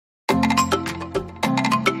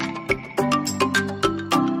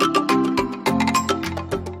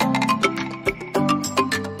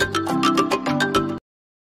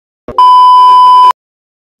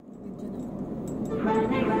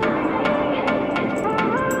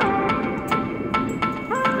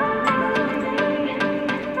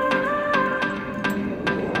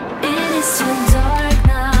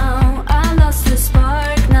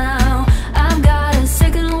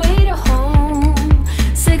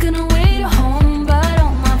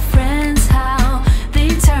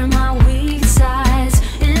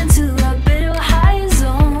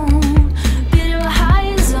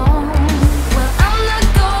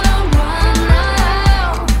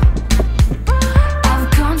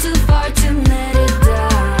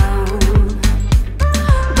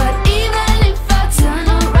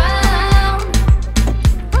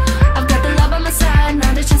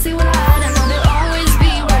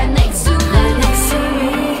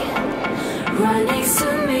right next to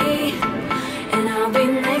me, and I'll be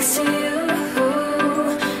next to you,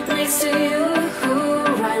 next to you,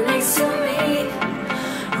 right next to me,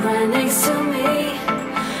 right next to me,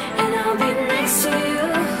 and I'll be next to you,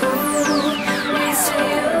 next to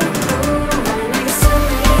you, right next to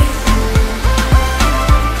me.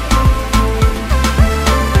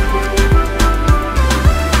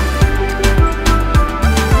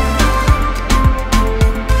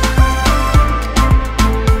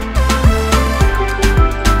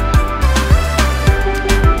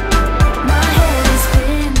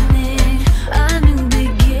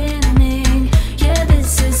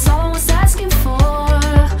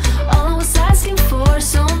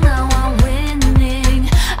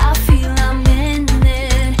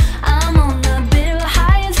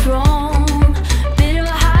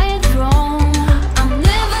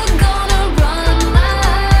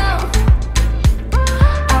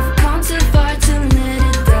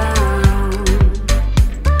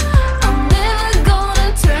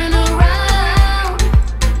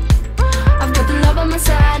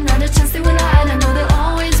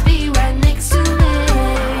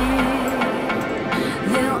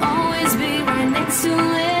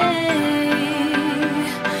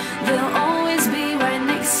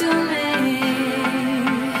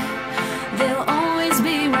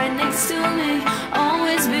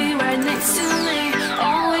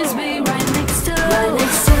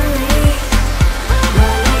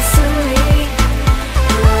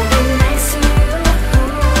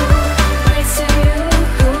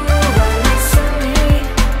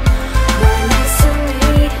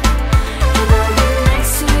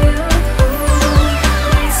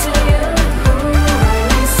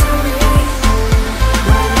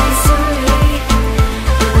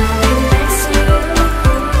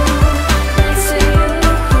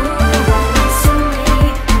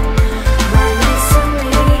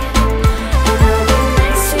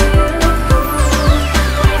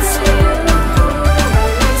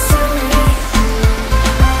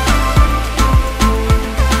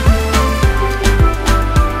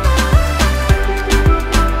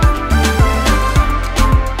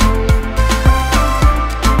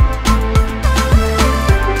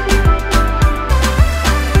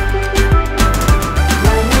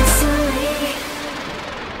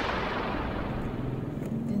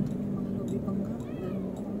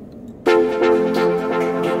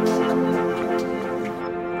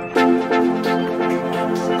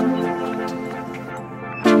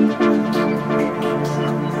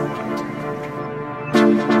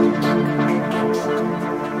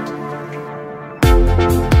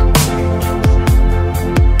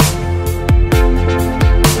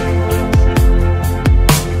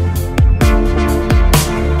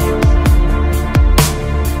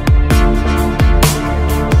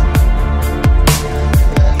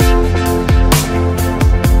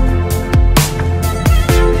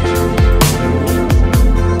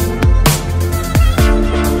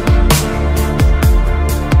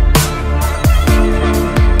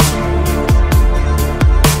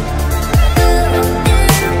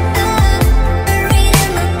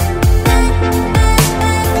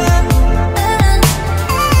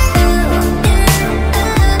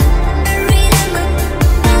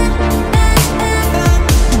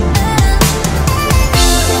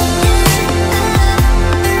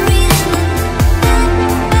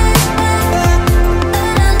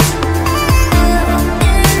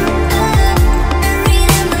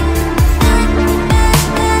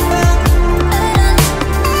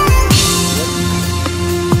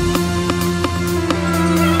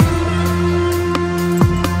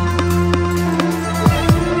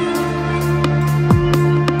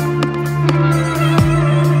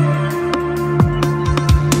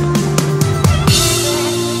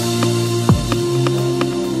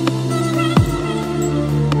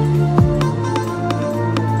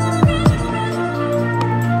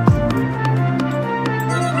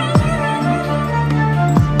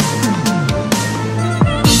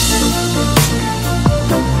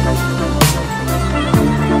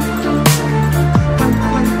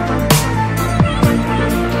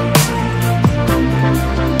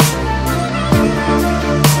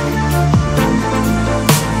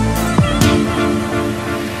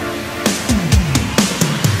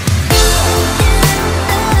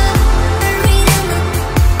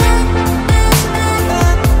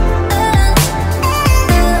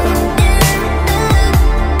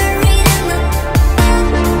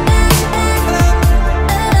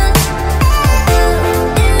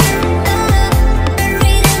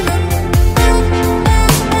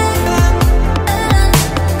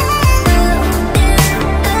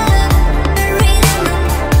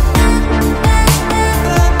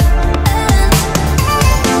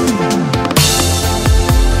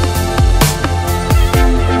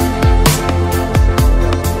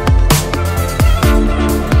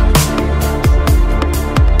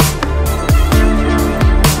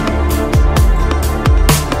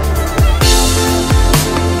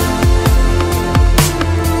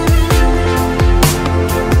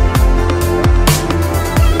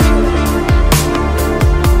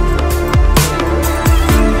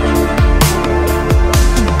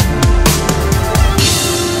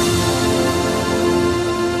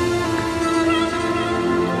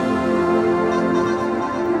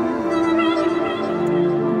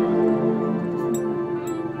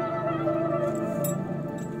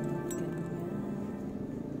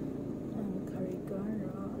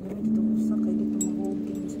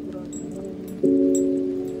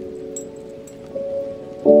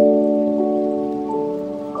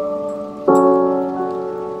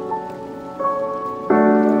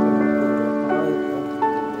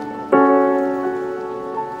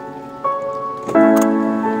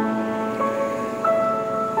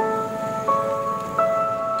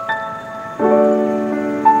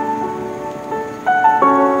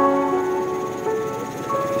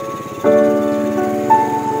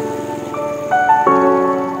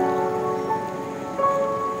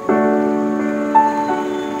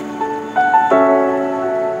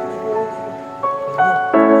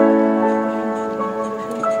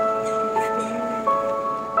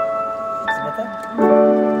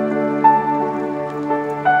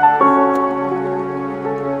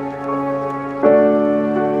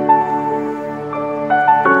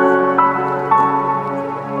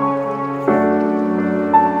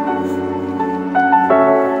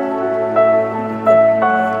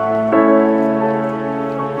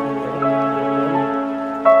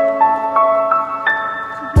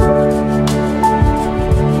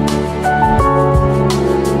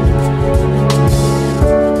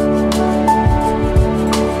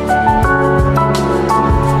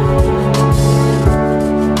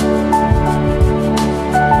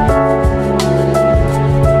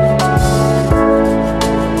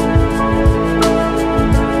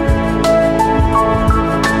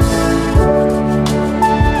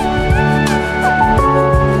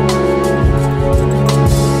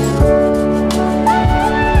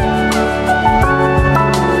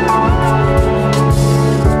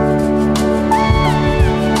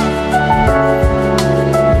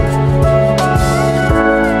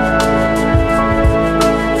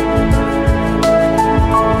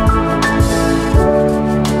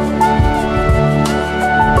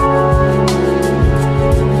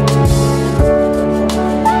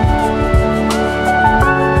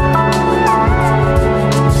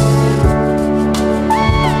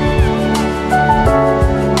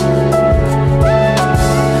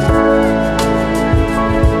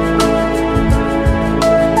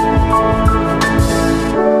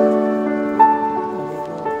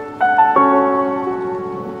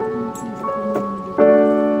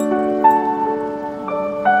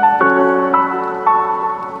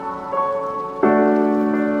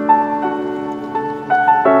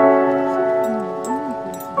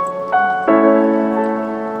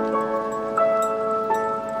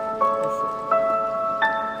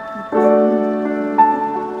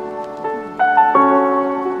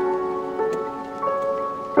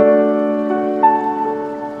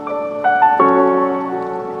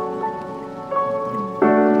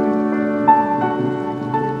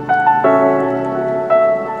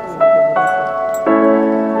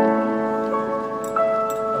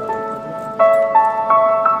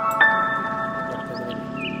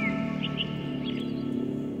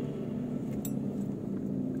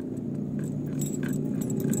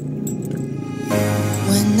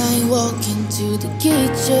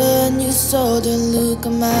 kitchen, you saw the look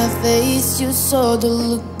on my face. You saw the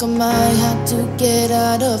look on my heart to get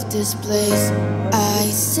out of this place. I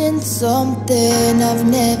seen something I've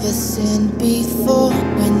never seen before.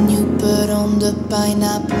 When you put on the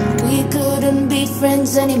pineapple, we couldn't be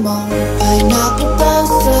friends anymore. Pineapple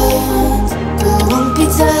thousand, go on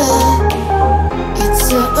pizza.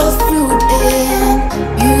 It's a fruit and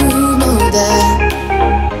you know that.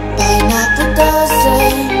 Pineapple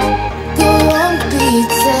doesn't go on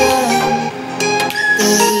pizza.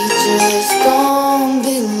 They just don't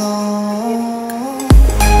belong.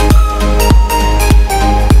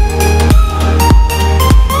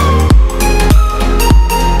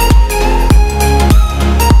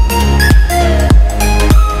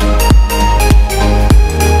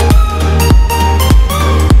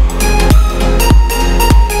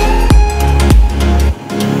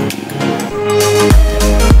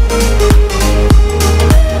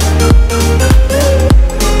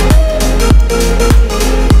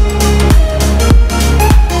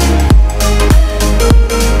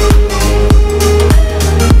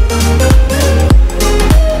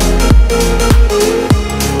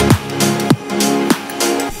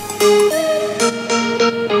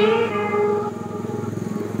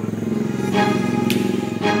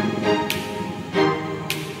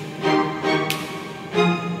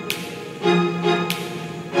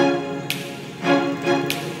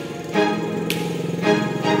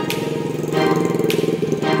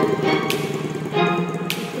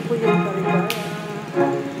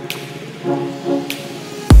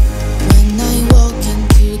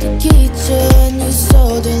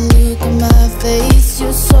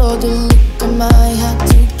 You saw the look on my heart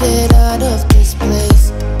to get out of this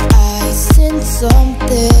place. I seen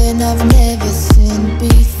something I've never seen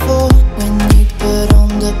before. When you put on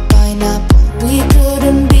the pineapple, we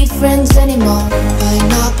couldn't be friends anymore.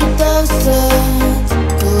 Pineapple doesn't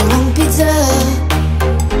go on pizza.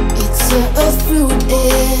 It's a fruit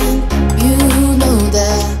and